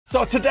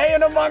So today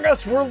in Among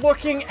Us, we're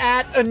looking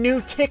at a new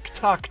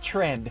TikTok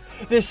trend.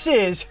 This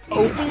is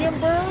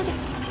Opium Bird.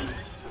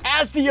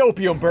 As the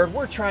Opium Bird,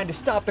 we're trying to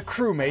stop the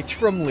crewmates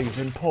from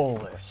leaving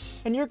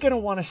Polis. And you're gonna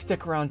wanna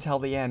stick around till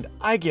the end.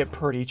 I get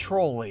pretty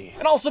trolly.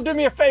 And also do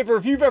me a favor,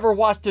 if you've ever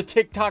watched a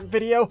TikTok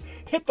video,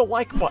 hit the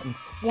like button.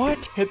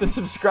 What? Hit the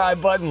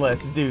subscribe button,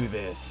 let's do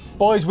this.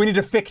 Boys, we need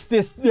to fix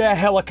this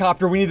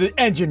helicopter. We need the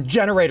engine,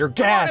 generator,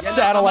 gas,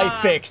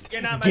 satellite fixed.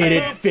 Get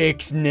it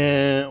fixed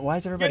now. Why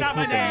is everybody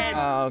pooping?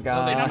 Oh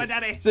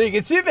God. So you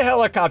can see the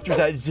helicopter's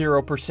at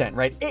 0%,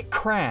 right? It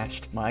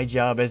crashed. My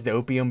job as the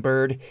Opium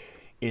Bird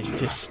is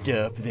to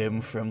stop them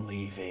from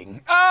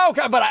leaving. Oh,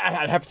 God, but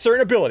I have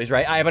certain abilities,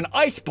 right? I have an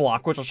ice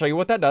block, which I'll show you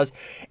what that does.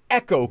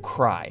 Echo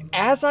cry.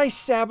 As I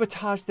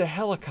sabotage the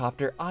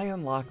helicopter, I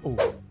unlock,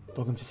 oh,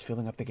 Logan's just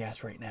filling up the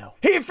gas right now.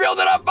 He filled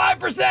it up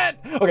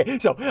 5%! Okay,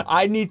 so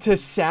I need to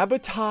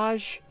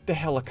sabotage the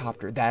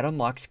helicopter. That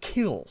unlocks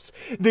kills.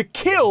 The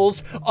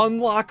kills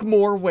unlock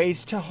more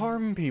ways to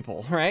harm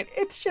people, right?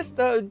 It's just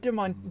a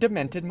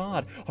demented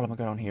mod. Hold on, I'm gonna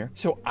go down here.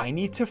 So I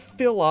need to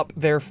fill up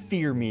their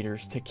fear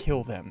meters to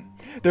kill them.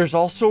 There's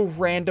also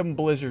random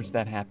blizzards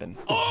that happen.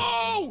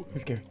 Oh!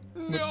 Who's scared?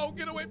 No,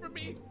 get away from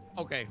me.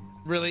 Okay,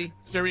 really?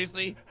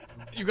 Seriously?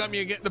 You got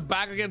me the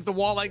back against the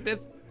wall like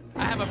this?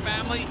 I have a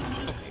family.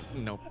 Okay,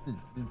 no,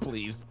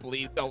 please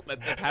don't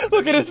let this happen.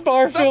 Look at his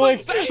bar filling.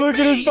 Look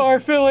at his bar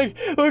filling.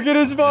 Look at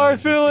his bar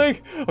filling.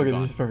 Okay,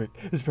 this is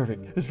perfect. This is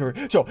perfect. This is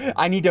perfect. So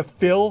I need to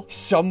fill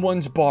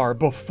someone's bar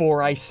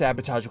before I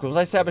sabotage. Because when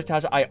I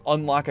sabotage, I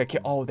unlock a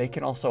kill. Oh, they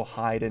can also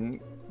hide in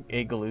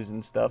igloos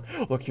and stuff.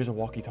 Look, here's a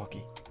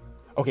walkie-talkie.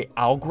 Okay,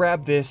 I'll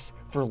grab this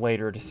for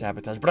later to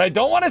sabotage, but I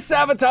don't want to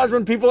sabotage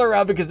when people are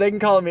around because they can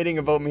call a meeting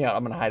and vote me out.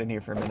 I'm gonna hide in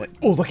here for a minute.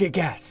 Oh, look at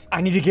gas.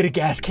 I need to get a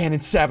gas can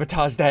and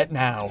sabotage that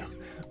now.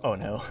 Oh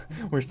no,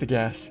 where's the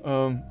gas?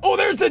 Oh,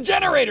 there's the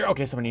generator.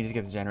 Okay, someone needs to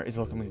get the generator. Is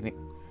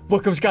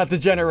Lookham's got the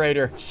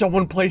generator.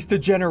 Someone placed the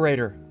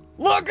generator.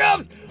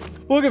 Lookham's,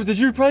 did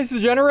you place the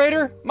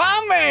generator?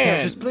 My man.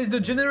 Yeah, just place the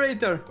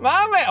generator.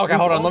 My man. Okay,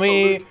 hold on, let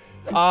me,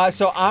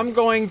 so I'm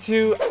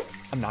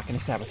not gonna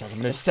sabotage. I'm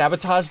gonna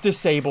sabotage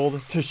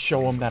disabled to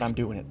show them that I'm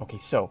doing it. Okay,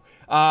 so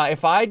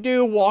if I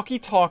do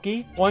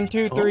walkie-talkie, 1,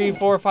 2, 3,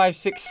 4, 5,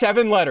 6,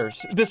 7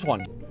 letters. This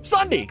one,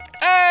 SSundee.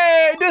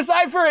 Hey,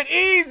 decipher it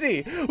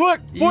easy. Look,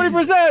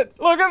 40%.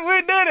 Look,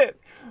 we did it.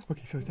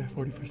 Okay, so it's at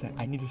 40%.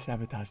 I need to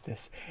sabotage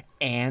this,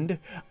 and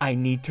I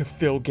need to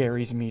fill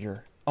Gary's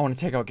meter. I want to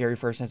take out Gary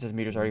first since his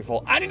meter's already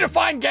full. I need to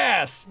find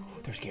gas. Oh,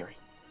 there's Gary.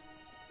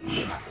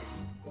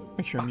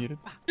 Make sure I'm muted.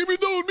 Give me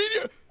the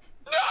media.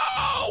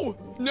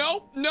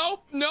 No!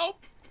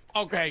 Nope.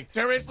 Okay,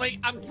 seriously,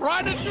 I'm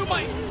trying to do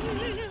my...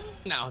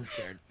 Now I'm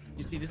scared.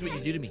 You see, this is what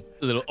you do to me,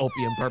 little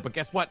Opium Bird, but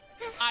guess what?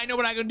 I know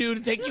what I'm gonna do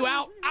to take you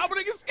out. I'm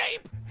gonna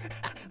escape.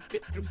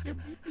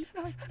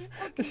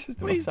 This is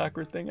the most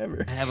awkward thing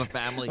ever. I have a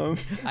family.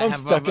 I'm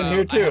stuck in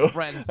here too.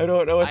 I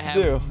don't know what to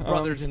do.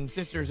 Brothers and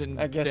sisters and...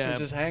 I guess we'll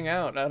just hang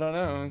out. I don't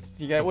know.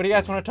 What do you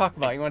guys want to talk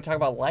about? You want to talk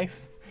about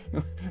life?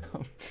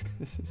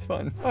 This is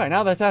fun. All right,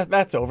 now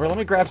that's over. Let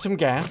me grab some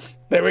gas.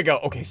 There we go.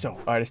 Okay, so, all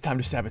right, it's time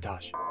to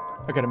sabotage.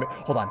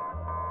 Hold on.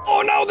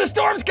 Oh no, the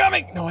storm's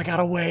coming. No, I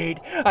gotta wait.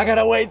 I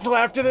gotta wait till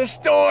after the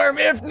storm.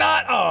 If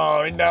not,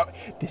 oh no.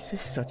 This is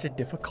such a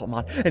difficult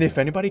mod. And if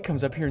anybody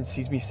comes up here and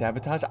sees me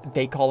sabotage,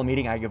 they call a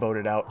meeting, I get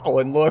voted out. Oh,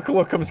 and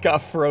Lookham's got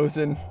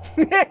frozen.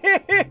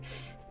 Okay,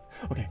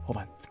 hold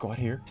on. Let's go out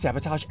here.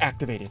 Sabotage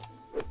activated.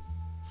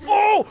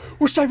 Oh,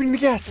 we're siphoning the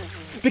gas.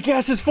 The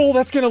gas is full.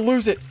 That's gonna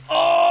lose it.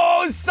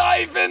 Oh,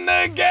 siphon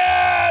the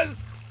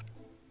gas.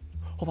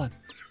 Hold on.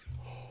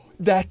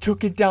 That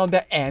took it down,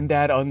 and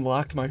that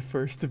unlocked my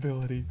first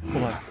ability.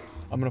 Hold on.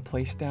 I'm gonna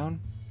place down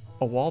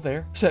a wall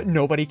there so that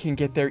nobody can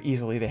get there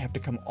easily. They have to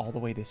come all the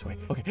way this way.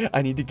 Okay,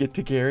 I need to get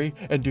to Gary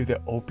and do the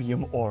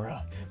Opium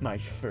Aura. My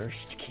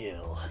first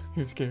kill.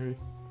 Here's Gary.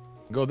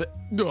 Go there.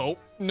 No.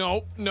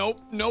 I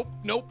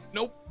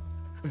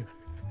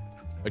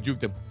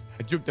juked him.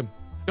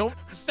 Don't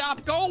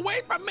stop. Go away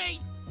from me.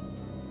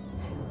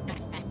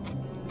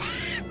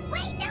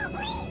 Wait, no,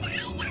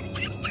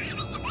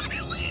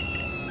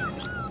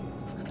 please.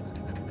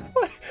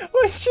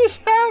 What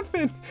just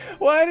happened?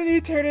 Why did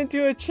he turn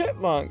into a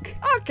chipmunk?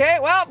 Okay,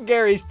 well,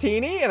 Gary's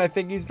teeny, and I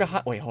think he's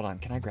behind. Wait, hold on.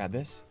 Can I grab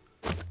this?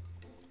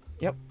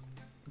 Yep.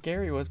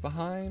 Gary was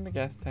behind the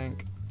gas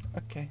tank.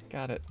 Okay,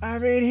 got it. I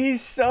mean,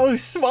 he's so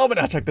small, but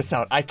now check this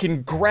out. I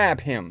can grab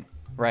him.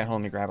 Right, hold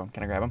on, let me grab him.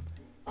 Can I grab him?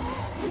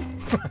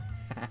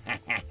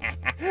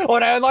 Oh,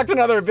 and I unlocked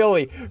another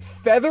ability.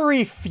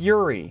 Feathery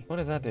Fury. What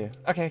does that do?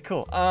 Okay,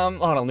 cool.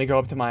 Hold on, let me go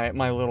up to my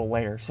little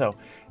lair. So,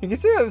 you can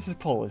see how this is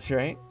Polish,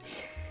 right?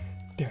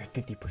 They're at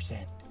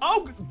 50%.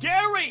 Oh,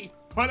 Gary!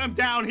 Put him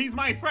down. He's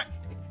my friend.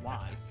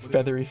 Why?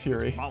 Feathery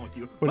Fury. What's wrong with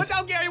you? What Put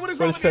down Gary. What is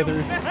wrong with Feathery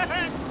you? Fury?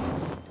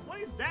 What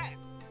is that?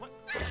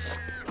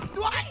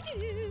 What?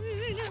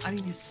 I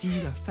need to see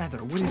the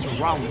feather. What is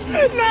wrong with you?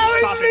 Now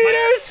his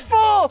meter's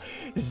full!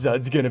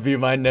 Zud's gonna be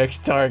my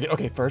next target.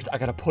 Okay, first I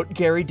gotta put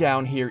Gary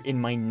down here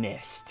in my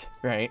nest,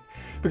 right?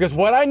 Because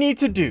what I need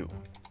to do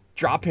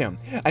Drop him.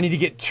 I need to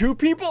get 2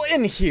 people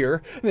in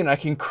here, then I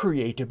can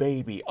create a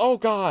baby. Oh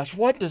gosh,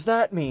 what does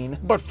that mean?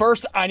 But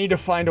first, I need to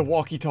find a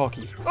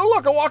walkie-talkie. Oh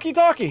look, a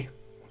walkie-talkie.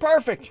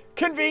 Perfect,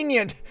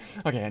 convenient.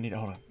 Okay, I need to,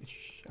 hold on.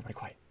 Shh, everybody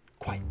quiet,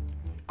 quiet,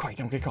 quiet,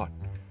 don't get caught.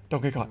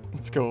 Don't get caught.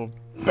 Let's go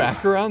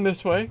back around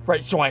this way.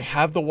 Right, so I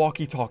have the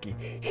walkie-talkie.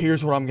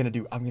 Here's what I'm gonna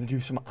do. I'm gonna do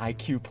some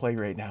IQ play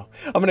right now.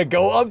 I'm gonna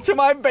go up to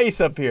my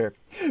base up here,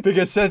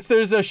 because since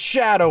there's a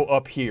shadow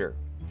up here,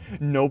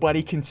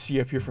 nobody can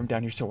see up here from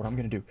down here. So what I'm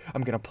gonna do,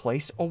 I'm gonna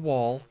place a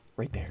wall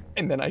right there,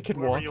 and then I can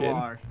walk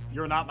in.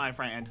 You're not my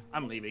friend.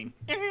 I'm leaving.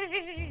 Wait,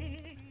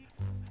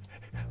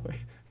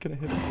 can I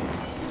hit him?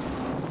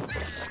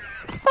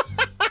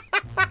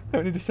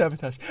 I need to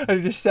sabotage. I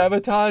need to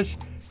sabotage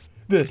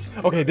this.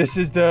 Okay, this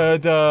is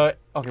the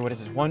okay, what is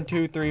this? 1,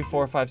 2, 3,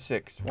 4, 5,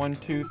 6. 1,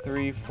 2,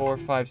 3, 4,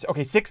 5, 6.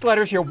 Okay, 6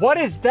 letters here. What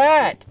is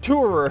that?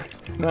 Tourer.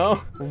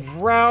 No.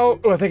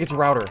 Route. Oh, I think it's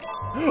router.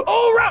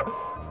 Oh, route.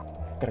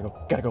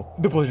 Gotta go.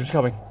 The blizzard's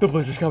coming. The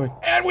blizzard's coming.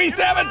 And we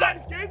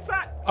sabotage. Get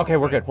inside. Okay,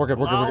 we're good. We're good.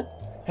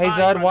 Hey,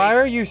 Zud, why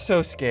are you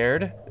so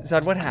scared?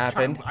 Zud, what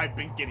happened? I've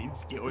been getting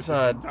skills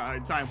Zud. this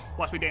entire time.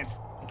 Watch me dance.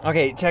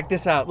 Okay, check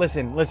this out.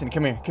 Listen,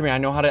 come here. I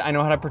know how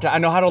to protect. I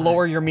know how to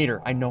lower your meter.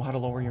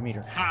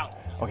 How?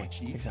 Okay,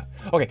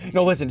 exactly. Okay,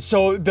 no, listen.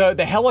 So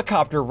the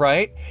helicopter,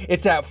 right?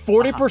 It's at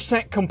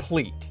 40%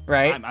 complete,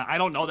 right? I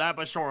don't know that,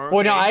 but sure.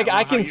 Well, no, Okay,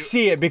 I can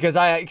see it because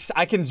I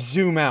can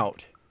zoom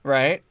out,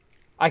 right?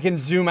 I can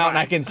zoom out and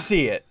I can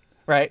see it,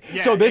 right?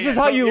 Yeah, so this is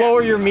how you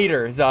lower your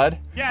meter, Zud.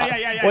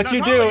 Yeah. What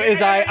you do is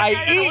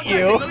I eat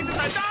you.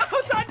 No,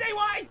 Sunday,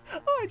 why?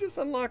 Oh, I just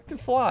unlocked the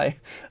fly.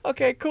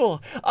 Okay,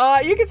 cool.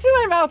 You can see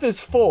my mouth is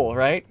full,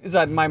 right?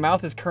 My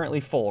mouth is currently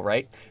full,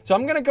 right? So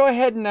I'm gonna go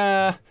ahead and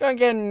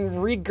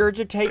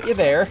regurgitate you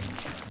there.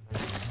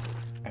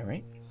 All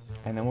right,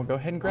 and then we'll go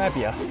ahead and grab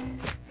you.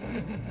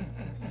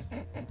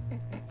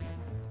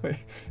 Wait,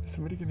 is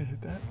somebody gonna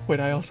hit that? Wait,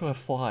 I also have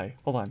fly.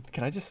 Hold on,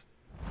 can I just?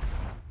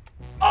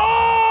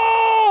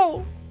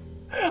 Oh!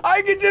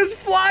 I can just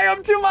fly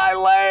up to my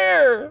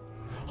lair.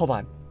 Hold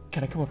on,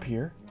 can I come up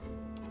here?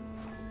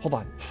 Hold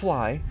on,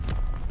 fly,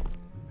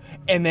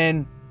 and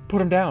then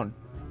put him down.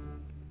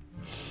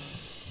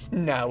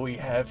 Now we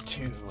have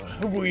 2.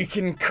 We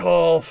can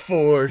call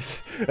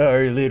forth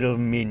our little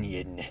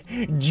minion.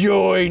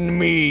 Join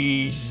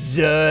me,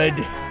 Zud.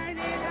 Hey,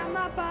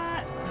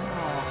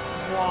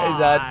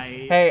 Zud.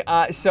 Hey,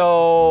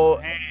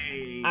 so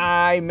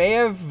I may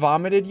have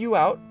vomited you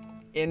out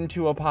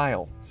into a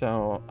pile,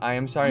 so I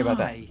am sorry about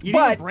that. You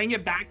didn't bring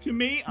it back to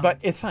me? But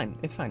it's fine,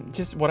 it's fine.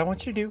 Just what I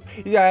want you to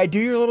do, do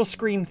your little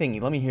scream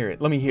thingy. Let me hear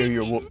it. Let me hear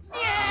your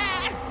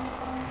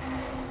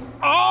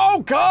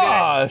Oh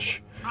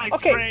gosh!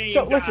 Okay,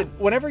 so listen,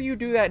 whenever you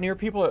do that near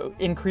people, it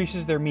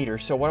increases their meter.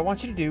 So what I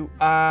want you to do,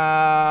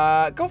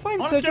 go find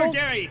sigils.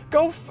 Gary.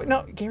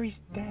 No,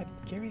 Gary's dead.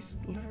 Gary's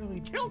literally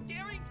Kill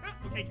Gary.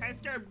 Okay, can I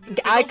scare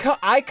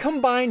I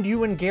combined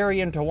you and Gary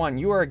into one.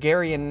 You are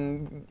Gary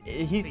and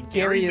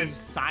Gary's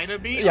inside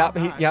of me? Yep,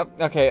 yep.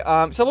 Okay,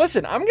 so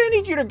listen, I'm gonna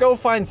need you to go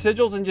find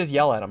sigils and just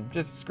yell at him.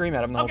 Just scream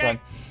at him the whole time.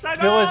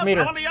 Fill his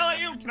meter. I want to yell at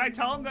you. Can I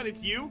tell him that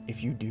it's you?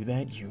 If you do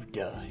that, you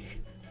die.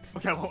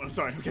 Okay, well, I'm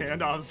sorry. Okay,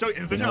 no, I'm still.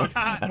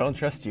 I don't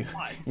trust you.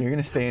 Why? You're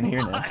gonna stay in here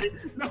now.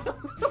 No.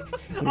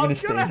 You're gonna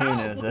stay in here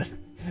now, Zed.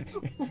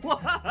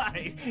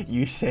 Why?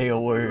 You say a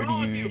word,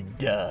 you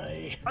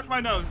die. Touch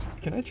my nose.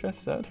 Can I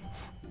trust that?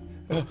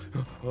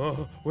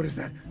 Oh, what is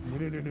that?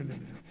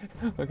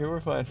 No. Okay, we're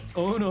fine.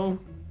 Oh no.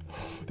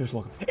 There's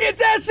Logan.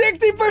 It's at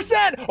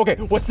 60%! Okay,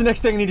 what's the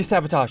next thing I need to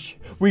sabotage?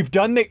 We've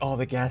done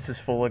the gas is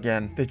full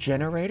again. The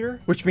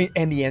generator, which means,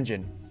 and the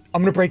engine.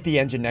 I'm gonna break the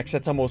engine next,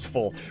 that's almost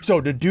full. So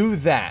to do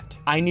that,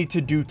 I need to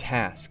do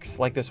tasks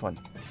like this one.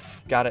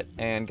 Got it,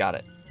 and got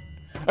it.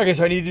 Okay,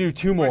 so I need to do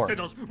 2 more.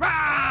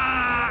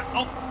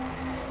 Oh.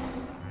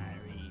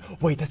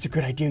 Wait, that's a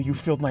good idea. You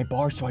filled my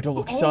bar so I don't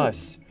look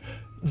sus.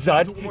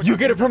 Zud, you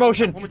get a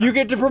promotion. You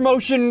get the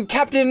promotion,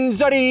 Captain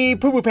Zuddy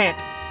Poo Poo Pant.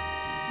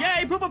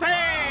 Yay, Poo Poo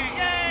Pant!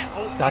 Yay!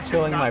 Oh, Stop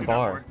filling my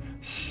bar.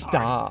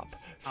 Stop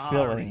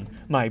filling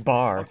my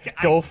bar.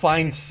 Go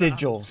find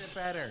sigils.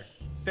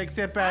 Fix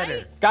it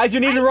better. Guys, you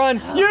need to run.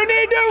 You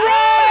need to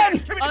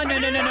run! Oh,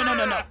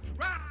 no.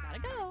 Gotta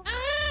go.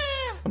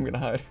 I'm gonna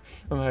hide.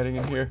 I'm hiding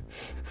in here.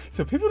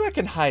 So people that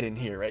can hide in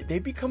here, right? They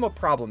become a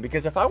problem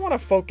because if I want to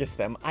focus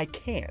them, I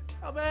can't.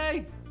 Help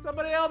me!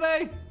 Somebody help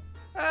me!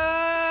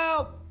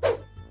 Help!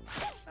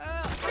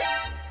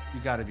 You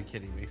gotta be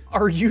kidding me.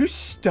 Are you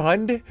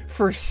stunned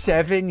for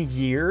 7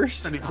 years?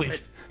 Sunday,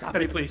 please. Stop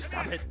it, please.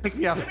 Stop it. Pick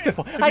me up.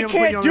 I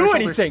can't do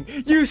anything.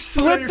 You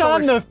slipped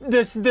on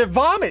the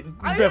vomit.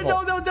 I didn't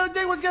know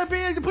they was gonna be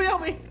able to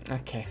help me.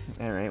 Okay.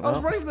 All right. I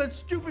was running from that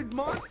stupid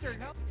monster.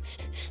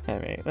 All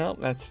right. Well,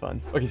 that's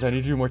fun. Okay, so I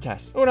need to do more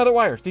tests. Oh, another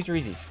wires. These are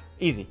easy.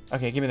 Easy.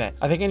 Okay, give me that.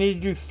 I think I need to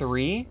do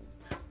 3.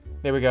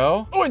 There we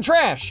go. Oh, and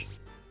trash.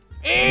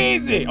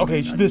 Easy.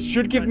 Okay, so this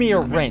should give me a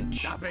wrench.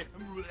 Stop it.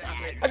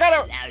 I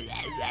got it.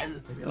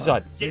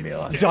 Zud.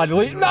 Zud,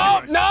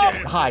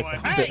 no.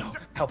 Hide.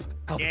 Help.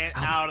 Get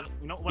out of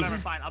the, whatever,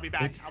 fine. I'll be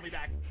back.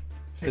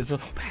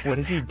 Sigils, what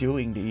is he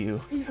doing to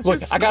you? He's Look,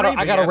 just I got a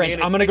screaming wrench. at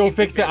me I'm gonna go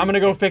fix it. I'm gonna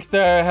go fix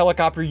the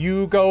helicopter.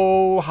 You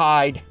go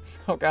hide.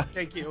 Oh god.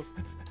 Thank you.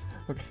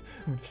 Okay,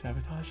 I'm gonna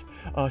sabotage.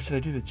 Should I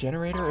do the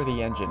generator or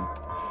the engine?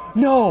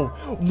 No!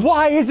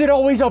 Why is it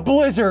always a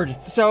blizzard?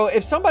 So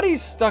if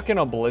somebody's stuck in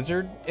a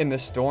blizzard in the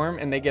storm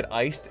and they get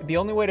iced, the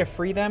only way to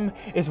free them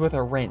is with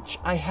a wrench.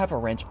 I have a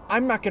wrench.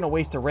 I'm not gonna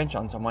waste a wrench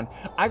on someone.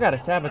 I gotta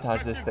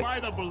sabotage this thing. By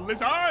the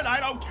blizzard, I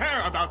don't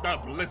care about the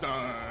blizzard.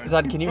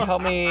 Zod, can you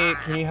help me?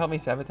 Can you help me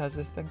sabotage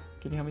this thing?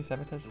 Can you help me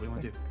sabotage What do this you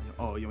want to thing? do?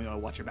 Oh, you want to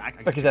watch your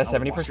back? Look, is that I'll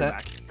watch your 70%?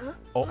 back.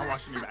 Oh, I'm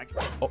watching your back.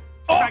 oh,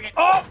 Smack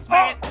it.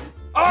 Smack it.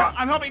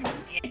 I'm helping. don't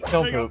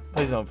There you go. poop.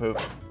 Please don't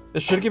poop.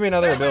 This should give me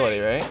another ability,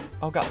 right?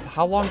 Oh god,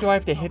 how long do I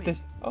have to hit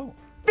this? Oh,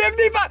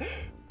 55!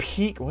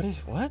 Peak,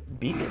 what?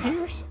 Beak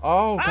pierce?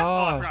 Oh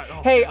gosh. forgot.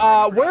 Oh, Hey,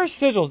 I forgot. where's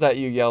Sigils that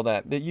you yelled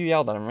at? That you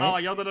yelled at him, Oh, I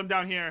right? yelled at him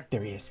down here.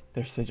 There he is.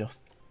 There's Sigils.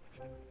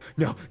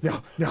 No.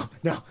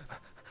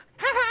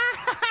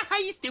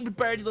 You stupid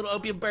bird, you little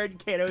opium bird. You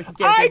can't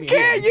I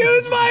can't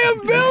use my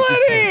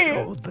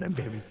ability! Cold, but I'm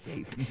very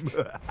safe.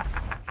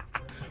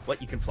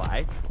 What? You can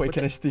fly? Wait,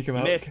 can I sneak him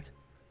You out? missed.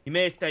 You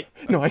missed.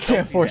 No, I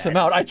can't force him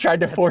out. I tried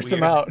to force him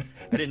weird. out.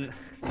 I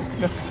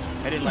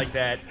didn't like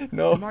that.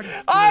 No. I'm already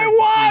scared. I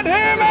want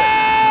him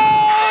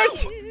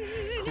out!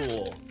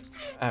 Cool.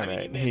 All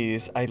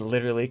right, I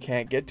literally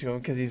can't get to him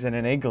because he's in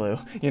an igloo.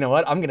 You know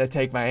what? I'm gonna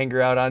take my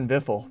anger out on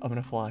Biffle. I'm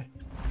gonna fly.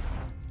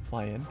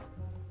 Fly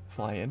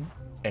in,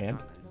 and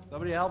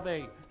Somebody help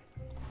me.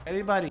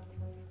 Anybody.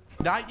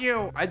 Not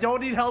you. I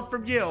don't need help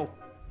from you.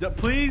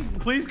 Please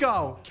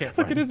go. Can't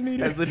Look run. at his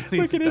meter. I literally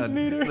Look at his stunned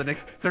meter. for the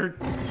next third.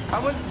 I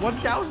went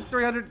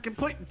 1,300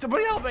 complete.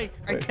 Somebody help me.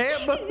 I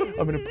can't move.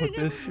 I'm gonna put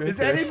this right Is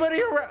there.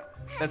 anybody around?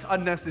 That's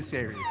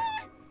unnecessary.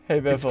 Hey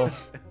Biffle,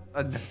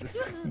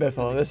 Unnecessary.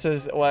 Biffle, this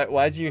is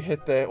why'd you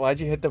hit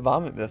the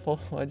vomit, Biffle?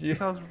 Why'd you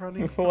I was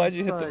running from why'd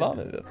you hit the sun.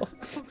 vomit, Biffle?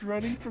 I was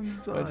running from Why'd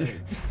sun. you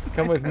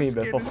come with me, I got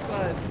scared Biffle? of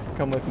sun.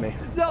 Come with me.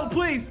 No,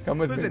 please. Come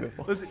with me, listen,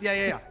 Biffle. Listen.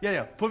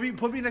 Yeah. Put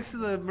me next to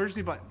the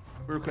emergency button.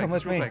 Real quick. Come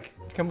with just real me.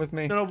 quick. Come with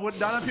me. No,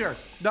 not up here.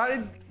 Not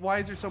in. Why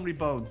is there so many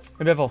bones?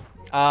 Hey, Biffle,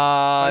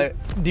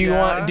 do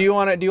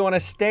you want to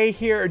stay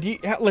here?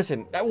 Or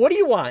listen? What do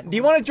you want? Do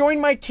you want to join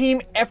my team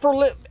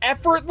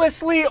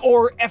effortlessly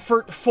or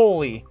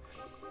effortfully?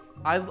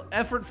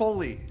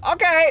 Effortfully.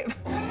 Okay.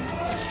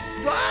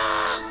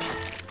 Ah!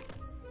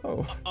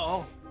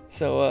 Oh.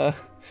 So,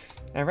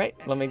 all right.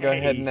 Let me go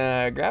ahead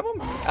and grab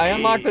him. I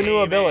unlocked a new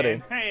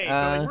ability. Man. Hey, so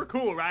like, we're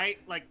cool, right?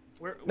 Like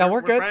No,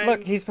 we're good. friends.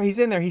 Look, he's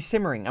in there. He's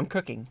simmering. I'm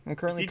cooking. I'm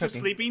currently he cooking. just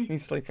sleeping?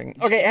 He's sleeping.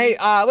 Okay,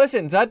 hey,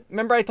 listen, Zud.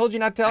 Remember I told you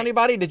not to tell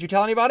anybody? Did you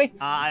tell anybody?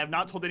 I have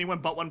not told anyone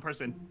but one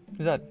person.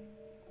 Zud,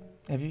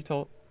 have you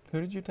told? Who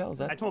did you tell,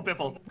 Zud? I told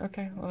Biffle.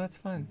 Okay, well that's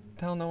fine.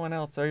 Tell no one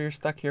else, or you're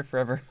stuck here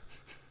forever.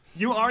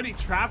 You already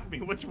trapped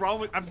me. What's wrong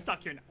with? I'm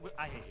stuck here now.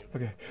 I hate you.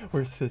 Okay,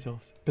 where's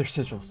Sigils? There's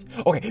Sigils.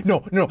 Okay,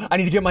 no. I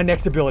need to get my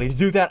next ability. To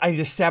do that, I need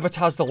to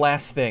sabotage the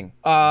last thing.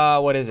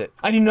 What is it?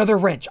 I need another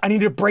wrench. I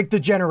need to break the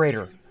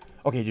generator.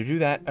 Okay, to do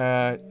that,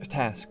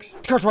 tasks.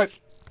 Card swipe.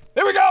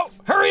 There we go.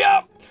 Hurry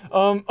up.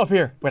 Up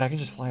here. Wait, I can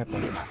just fly up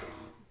there.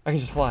 I can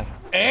just fly.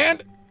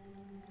 And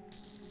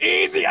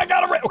easy. I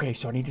got a wrench. Okay,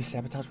 so I need to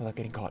sabotage without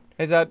getting caught.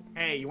 Hey, Zed.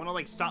 Hey, you wanna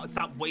like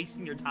stop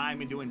wasting your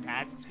time and doing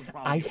tasks? What's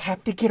wrong? I with you?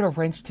 have to get a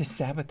wrench to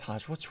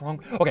sabotage. What's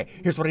wrong? Okay,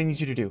 here's what I need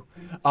you to do.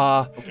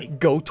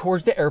 Go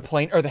towards the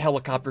airplane or the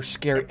helicopter.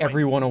 Scare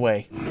everyone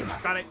away.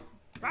 Got it.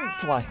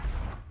 Fly.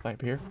 Fly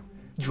up here.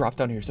 Drop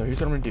down here. So here's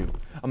what I'm gonna do.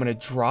 I'm gonna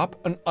drop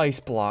an ice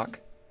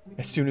block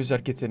as soon as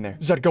Zud gets in there.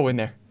 Zud, go in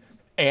there.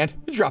 And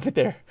drop it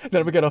there.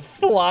 Then we're gonna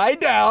fly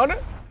down.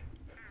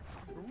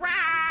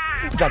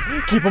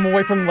 Zud, keep him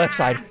away from the left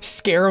side.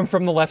 Scare him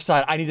from the left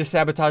side. I need to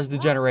sabotage the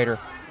generator.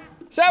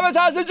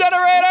 Sabotage the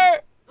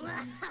generator!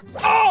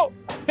 Oh!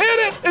 Hit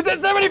it! It's at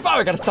 75!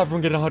 I gotta stop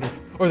from getting 100.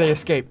 Or they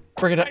escape.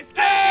 Bring it up.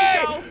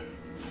 Hey!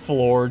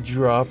 Floor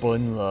drop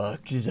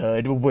unlocked.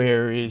 Zud,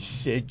 where is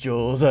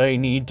Sigils? I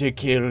need to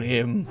kill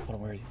him. Hold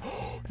on, where is he?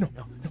 No.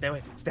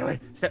 Stay away.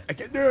 I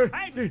can't do it.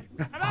 Hey,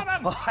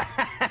 I'm on.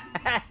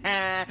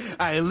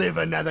 I live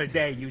another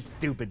day, you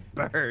stupid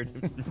bird.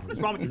 What's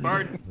wrong with you,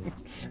 bird?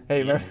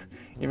 Hey, you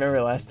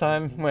remember last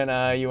time when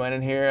you went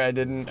in here? I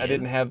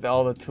didn't have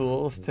all the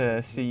tools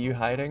to see you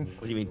hiding.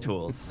 What do you mean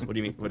tools? What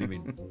do you mean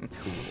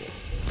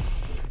tools?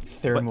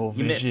 Thermal What?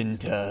 You missed. vision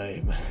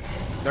time.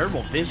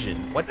 Thermal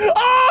vision? What? No,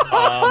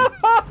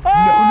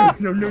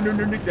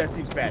 that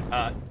seems bad.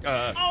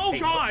 Oh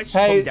gosh.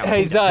 Hey, down,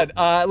 hey, calm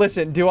down. Zud.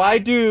 Listen, do I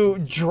do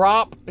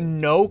drop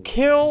no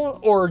kill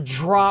or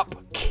drop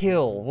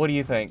kill? What do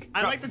you think?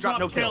 I like the drop drop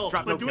no kill, kill,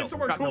 drop but no do kill, it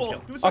somewhere drop no cool. kill.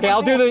 Do it Okay,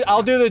 somewhere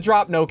I'll do the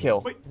drop no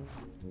kill. Wait,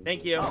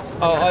 Thank you.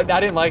 Oh, I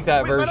didn't like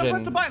that wait, let him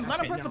press the version. button. Let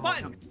him press the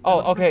button.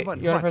 Oh, okay.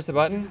 button. You wanna Come press the on.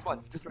 button? Just this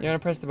once. Just You wanna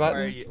press the Where are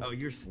button? you? Oh,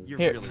 you're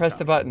Here, really press the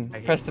tough. button. I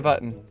hate Press you. the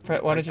button. Why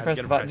don't you I'm press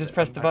the gonna button? press Just it.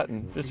 press the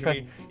button. Just You press.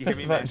 hear me Press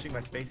the button. mashing my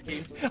space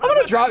key? I'm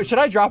gonna drop. Should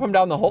I drop him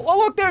down the hole? Oh,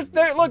 look, there's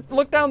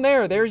look down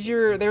there. There's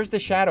the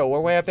shadow. We're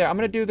way up there. I'm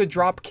gonna do the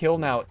drop kill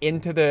now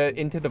into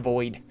the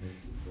void.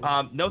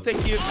 No,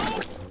 thank you.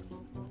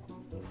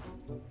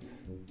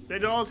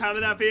 Sigils, how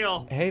did that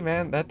feel? Hey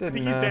man, that didn't. I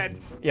think he's dead.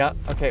 Yeah.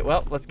 Okay.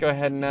 Well, let's go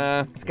ahead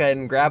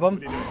and grab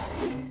him.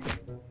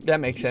 That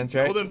makes sense,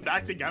 right? Hold them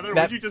back together.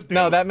 That, What'd you just do?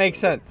 no, that makes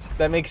sense.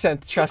 That makes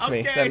sense. Trust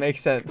me. Okay. That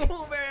makes sense.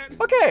 Cool, man.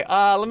 Okay.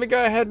 Let me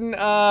go ahead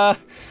and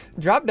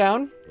drop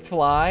down,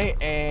 fly,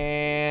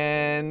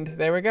 and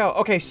there we go.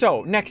 Okay.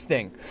 So next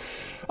thing,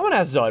 I'm gonna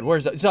ask Zud.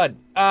 Where's Zud?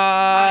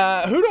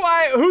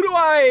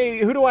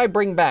 Who do I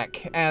bring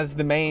back as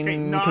the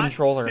main not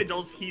controller?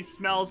 Sigils. He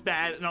smells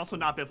bad, and also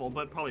not Biffle,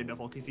 but probably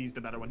Biffle because he's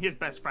the better one. He has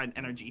best friend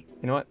energy.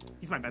 You know what?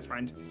 He's my best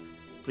friend.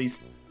 Please.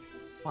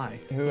 Why?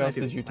 Who else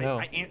did you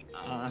tell?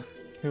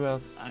 Who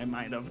else? I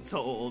might have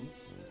told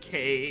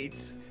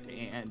Kate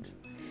and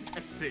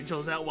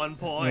Sigils at one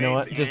point. You know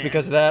what? Just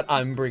because of that,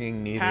 I'm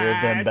bringing neither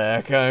of them Pat.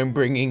 back. I'm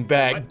bringing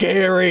back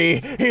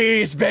Gary.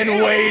 He's been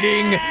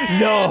waiting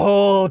the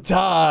whole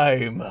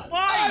time.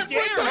 Why,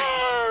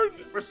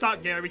 Gary? We're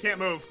stuck, Gary. We can't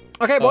move.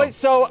 Okay, boys.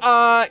 So,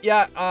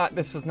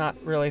 this was not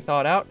really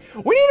thought out.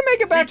 We need to make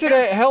it back to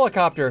the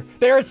helicopter.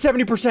 They're at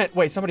 70%.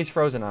 Wait, somebody's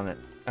frozen on it.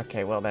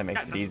 Okay, well, that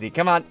makes it easy.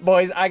 Come on,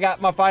 boys. I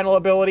got my final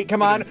ability.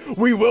 Come on.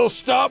 We will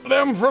stop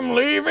them from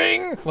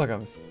leaving.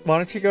 Lookums, why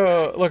don't you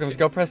go? Lookums,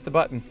 go press the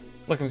button.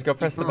 Lookums, go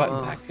press the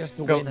button.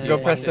 Go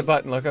press the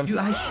button, Lookums.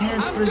 I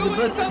can't I'm press the doing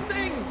button.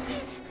 something.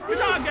 Good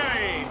job,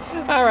 Gary.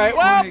 All right.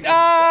 Well,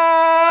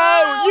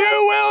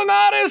 you will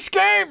not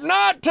escape.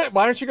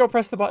 Why don't you go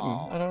press the button?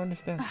 I don't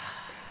understand.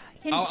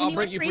 I'll you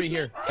break you free unfreeze me?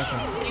 here.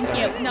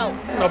 Thank you. No.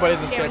 Nobody's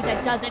Gary, escaping.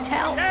 that doesn't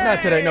help.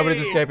 Not today.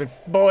 Nobody's escaping.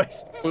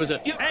 Boys, Who is it?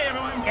 Hey,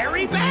 everyone.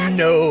 Gary back.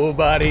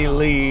 nobody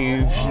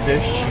leaves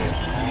the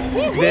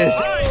ship. This.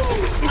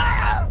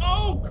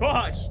 Oh,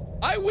 gosh.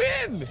 I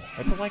win.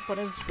 Hit the like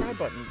button and subscribe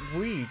button.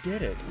 We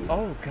did it.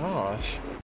 Oh gosh.